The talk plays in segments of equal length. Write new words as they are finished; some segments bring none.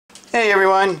Hey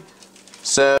everyone!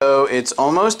 So it's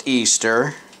almost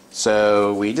Easter,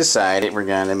 so we decided we're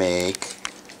going to make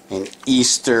an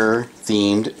Easter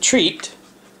themed treat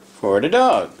for the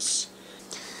dogs.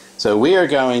 So we are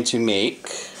going to make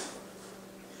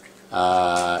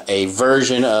a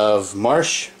version of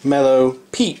Marshmallow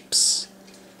Peeps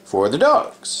for the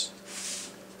dogs.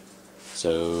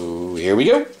 So here we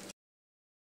go.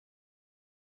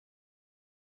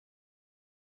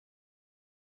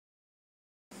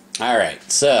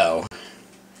 Alright, so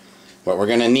what we're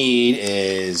going to need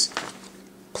is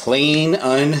plain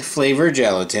unflavored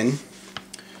gelatin,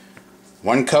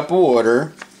 1 cup of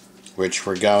water, which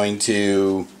we're going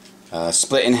to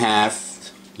split in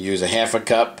half, use a half a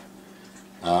cup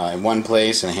in one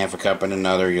place and a half a cup in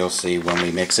another. You'll see when we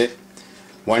mix it.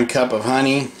 1 cup of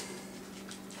honey,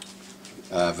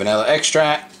 vanilla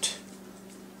extract,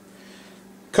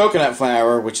 coconut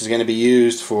flour, which is going to be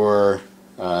used for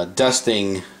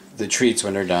dusting the treats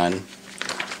when they're done,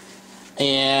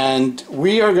 and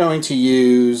we are going to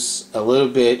use a little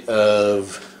bit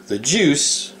of the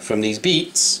juice from these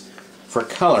beets for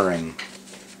coloring.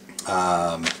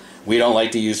 We don't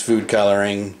like to use food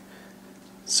coloring,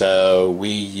 so we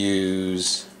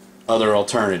use other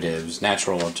alternatives,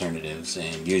 natural alternatives,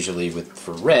 and usually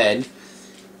for red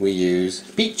we use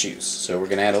beet juice. So we're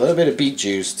going to add a little bit of beet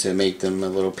juice to make them a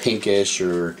little pinkish,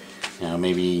 or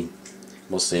maybe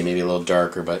we'll see, maybe a little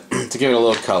darker, but to give it a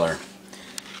little color.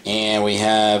 And we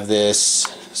have this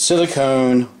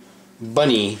silicone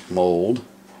bunny mold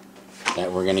that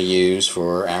we're going to use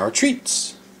for our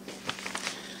treats.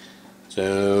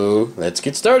 So let's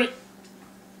get started.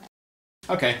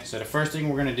 Okay, so the first thing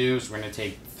we're going to do is we're going to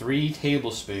take 3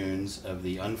 tablespoons of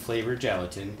the unflavored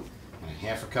gelatin and a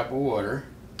half a cup of water,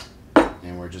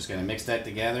 and we're just going to mix that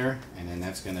together, and then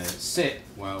that's going to sit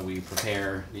while we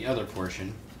prepare the other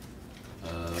portion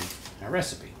of our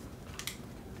recipe.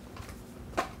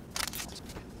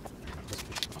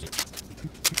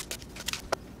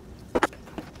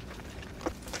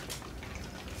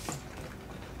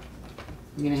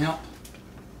 You gonna help?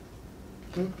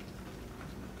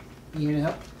 You gonna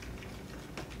help?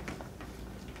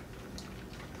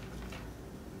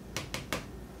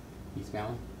 You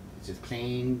smelling? It's just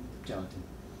plain gelatin.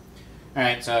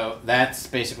 Alright, so that's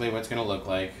basically what it's gonna look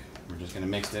like. We're just gonna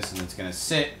mix this and it's gonna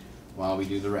sit while we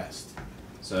do the rest.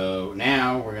 So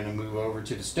now we're going to move over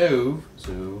to the stove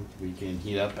so we can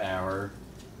heat up our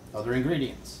other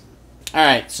ingredients.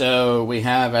 Alright, so we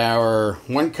have our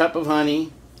 1 cup of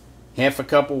honey, half a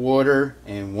cup of water,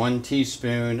 and 1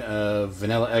 teaspoon of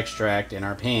vanilla extract in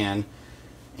our pan.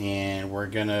 And we're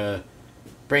going to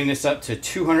bring this up to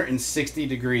 260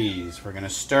 degrees. We're going to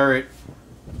stir it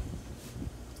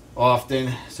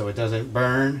often so it doesn't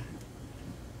burn.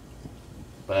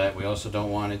 But we also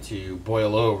don't want it to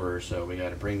boil over, so we got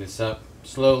to bring this up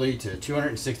slowly to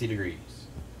 260 degrees.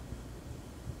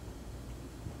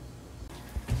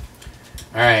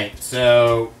 Alright,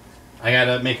 so I got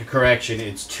to make a correction.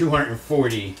 It's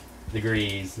 240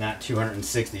 degrees, not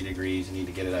 260 degrees you need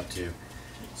to get it up to.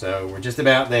 So we're just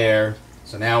about there.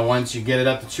 So now once you get it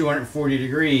up to 240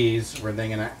 degrees, we're then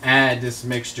going to add this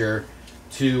mixture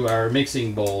to our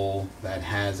mixing bowl that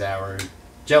has our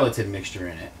gelatin mixture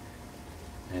in it.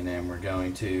 And then we're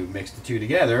going to mix the two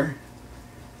together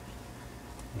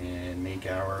and make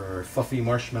our fluffy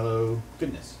marshmallow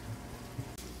goodness.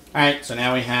 Alright, so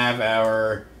now we have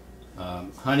our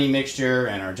honey mixture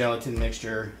and our gelatin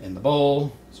mixture in the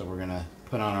bowl. So we're going to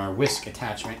put on our whisk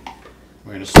attachment.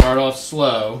 We're going to start off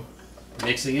slow,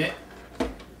 mixing it,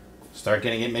 start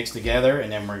getting it mixed together, and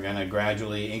then we're going to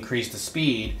gradually increase the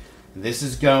speed. This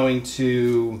is going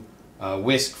to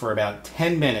whisk for about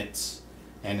 10 minutes.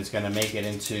 And it's going to make it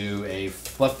into a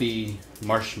fluffy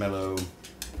marshmallow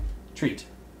treat.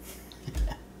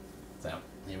 So,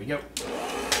 here we go.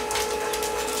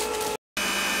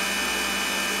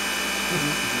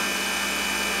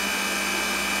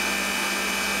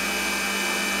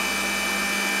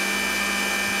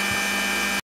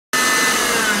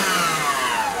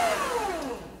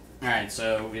 Alright,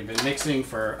 so we've been mixing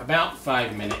for about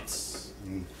 5 minutes.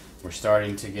 And we're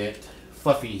starting to get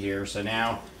fluffy here, so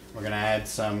now we're going to add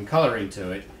some coloring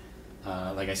to it.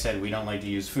 Like I said, we don't like to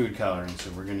use food coloring, so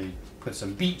we're going to put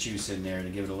some beet juice in there to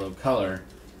give it a little color,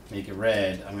 make it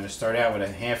red. I'm going to start out with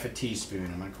a half a teaspoon.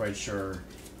 I'm not quite sure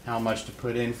how much to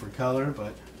put in for color,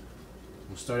 but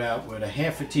we'll start out with a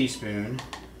half a teaspoon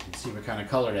and see what kind of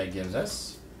color that gives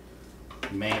us.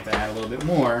 We may have to add a little bit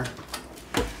more,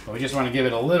 but we just want to give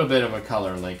it a little bit of a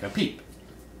color, like a peep.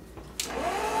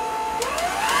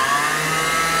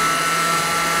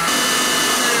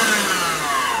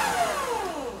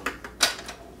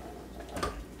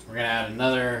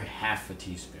 another half a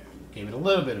teaspoon. Gave it a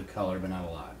little bit of color, but not a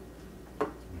lot. I'm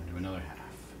going to do another half.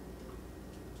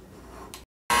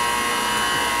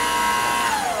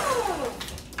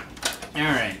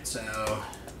 Alright, so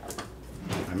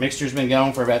our mixture's been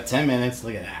going for about 10 minutes.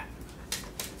 Look at that.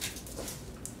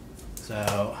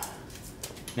 So,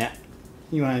 now,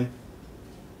 you want,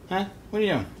 huh? What are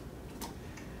you doing?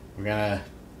 We're going to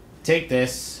take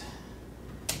this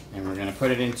and we're going to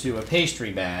put it into a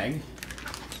pastry bag.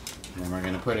 And then we're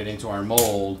going to put it into our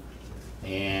mold.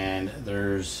 And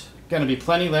there's going to be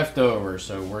plenty left over.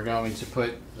 So we're going to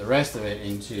put the rest of it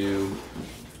into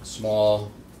a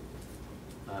small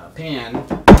pan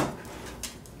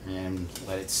and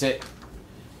let it sit.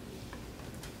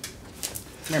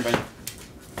 Come here, buddy.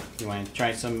 You want to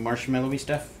try some marshmallowy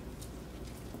stuff?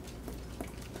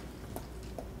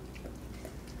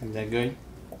 Is that good?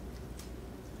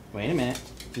 Wait a minute.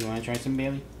 You want to try some,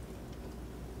 Bailey?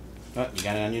 Oh, you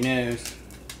got it on your nose.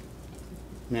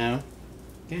 No?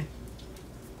 Yeah.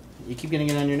 You keep getting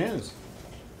it on your nose.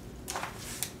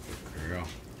 Good girl.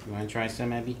 You want to try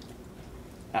some, Abby?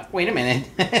 Wait a minute.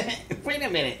 Wait a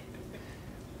minute.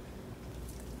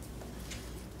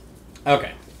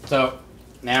 Okay, so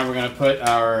now we're going to put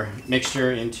our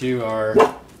mixture into our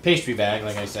pastry bag,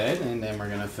 like I said, and then we're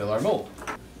going to fill our mold.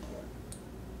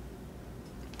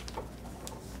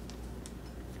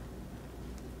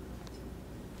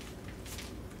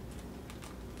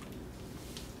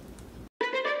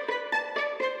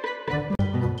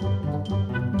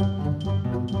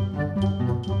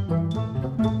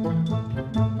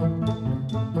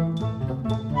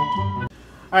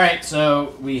 Alright,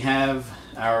 so we have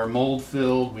our mold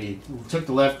filled. We took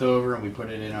the leftover and we put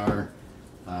it in our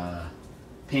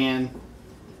pan.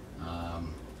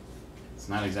 It's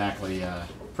not exactly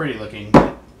pretty looking.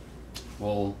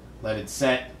 We'll let it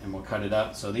set and we'll cut it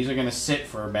up. So these are going to sit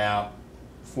for about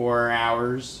 4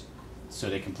 hours so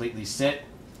they completely set.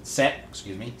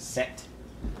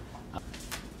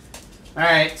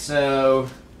 Alright, so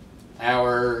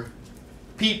our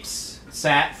peeps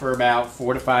sat for about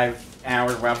 4 to 5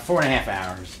 hours, about 4.5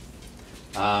 hours.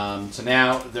 So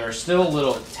now they're still a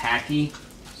little tacky.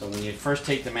 So when you first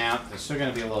take them out, they're still going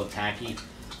to be a little tacky.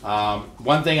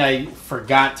 One thing I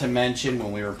forgot to mention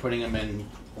when we were putting them in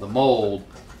the mold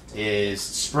is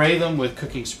spray them with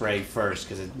cooking spray first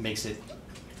because it makes it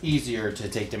easier to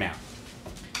take them out.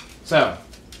 So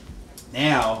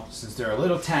now, since they're a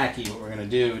little tacky, what we're going to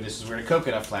do, this is where the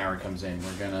coconut flour comes in.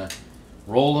 We're going to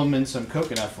roll them in some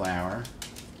coconut flour.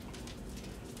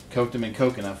 Coat them in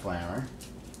coconut flour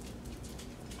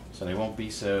so they won't be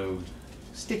so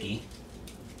sticky,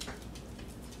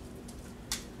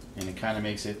 and it kind of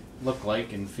makes it look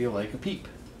like and feel like a peep.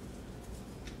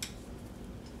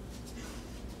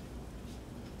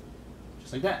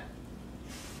 Just like that.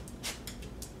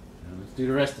 Now let's do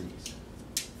the rest of these.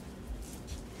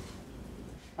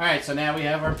 Alright, so now we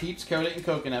have our peeps coated in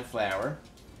coconut flour.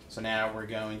 So now we're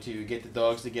going to get the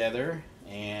dogs together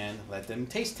and let them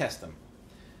taste test them.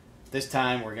 This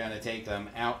time we're going to take them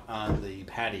out on the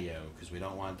patio because we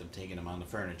don't want them taking them on the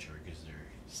furniture because they're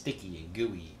sticky and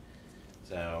gooey.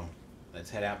 So let's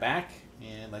head out back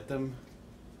and let them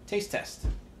taste test.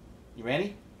 You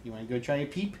ready? You want to go try a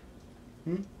peep?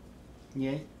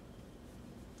 Yeah?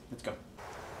 Let's go.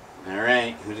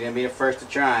 Alright, who's going to be the first to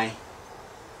try?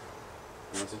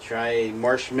 Who wants to try a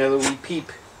marshmallowy peep?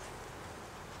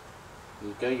 Here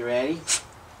you go, you ready?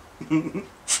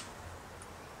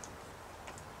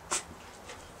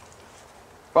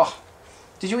 Oh,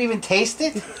 did you even taste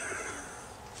it?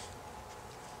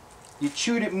 You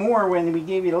chewed it more when we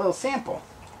gave you a little sample.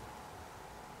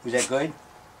 Was that good?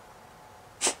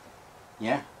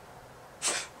 Yeah?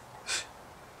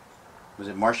 Was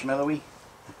it marshmallowy?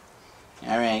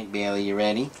 Alright, Bailey, you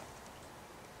ready?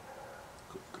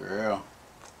 Good girl.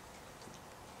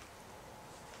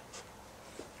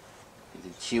 Is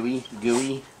it chewy,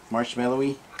 gooey,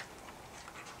 marshmallowy?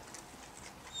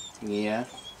 Yeah.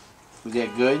 Was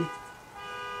that good?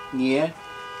 Yeah?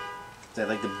 Is that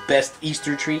like the best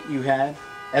Easter treat you had?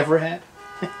 Ever had?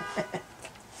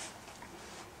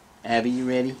 Abby, you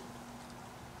ready?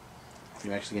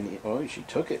 You're actually gonna eat. Oh, she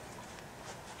took it.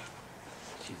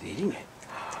 She's eating it.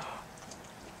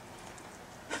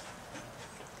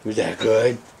 Was that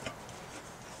good?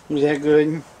 Was that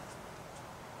good?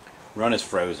 Run is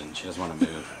frozen. She doesn't want to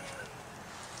move.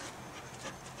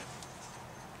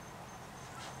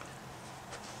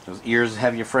 Those ears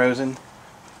have you frozen?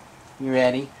 You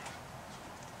ready?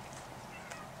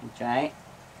 You try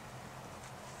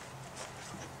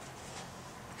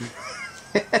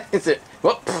it? Is it?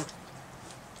 Whoop!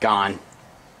 Gone.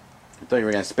 I thought you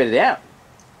were going to spit it out.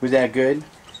 Was that good?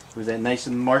 Was that nice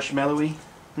and marshmallowy?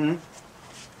 You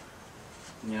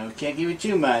know, can't give it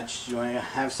too much. You want to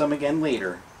have some again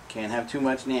later. Can't have too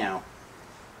much now.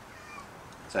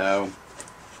 So,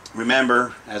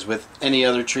 remember, as with any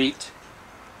other treat,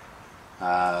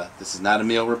 this is not a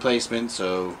meal replacement,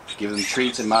 so give them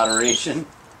treats in moderation.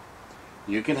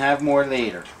 You can have more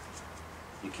later.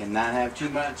 You cannot have too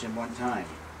much in one time.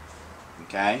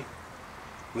 Okay?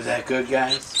 Was that good,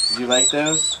 guys? Did you like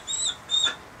those?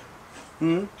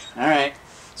 Alright.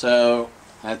 So,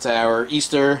 that's our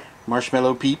Easter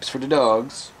Marshmallow Peeps for the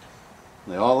dogs.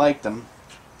 They all like them.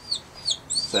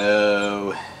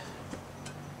 So,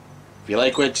 if you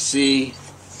like what you see,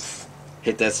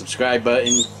 hit that subscribe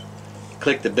button.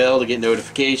 Click the bell to get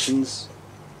notifications.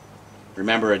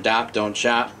 Remember, adopt, don't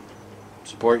shop.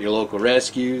 Support your local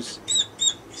rescues.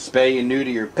 Spay and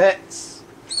neuter your pets.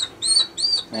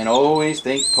 And always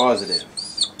think positive.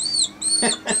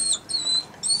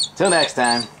 Till next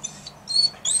time.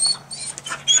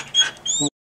 I'll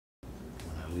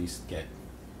at least get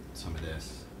some of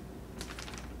this.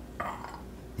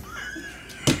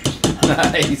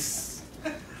 Nice.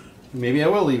 Maybe I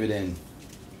will leave it in.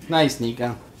 Nice,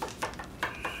 Nico.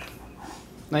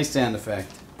 Nice sound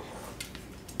effect.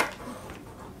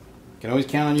 Can always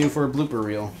count on you for a blooper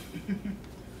reel.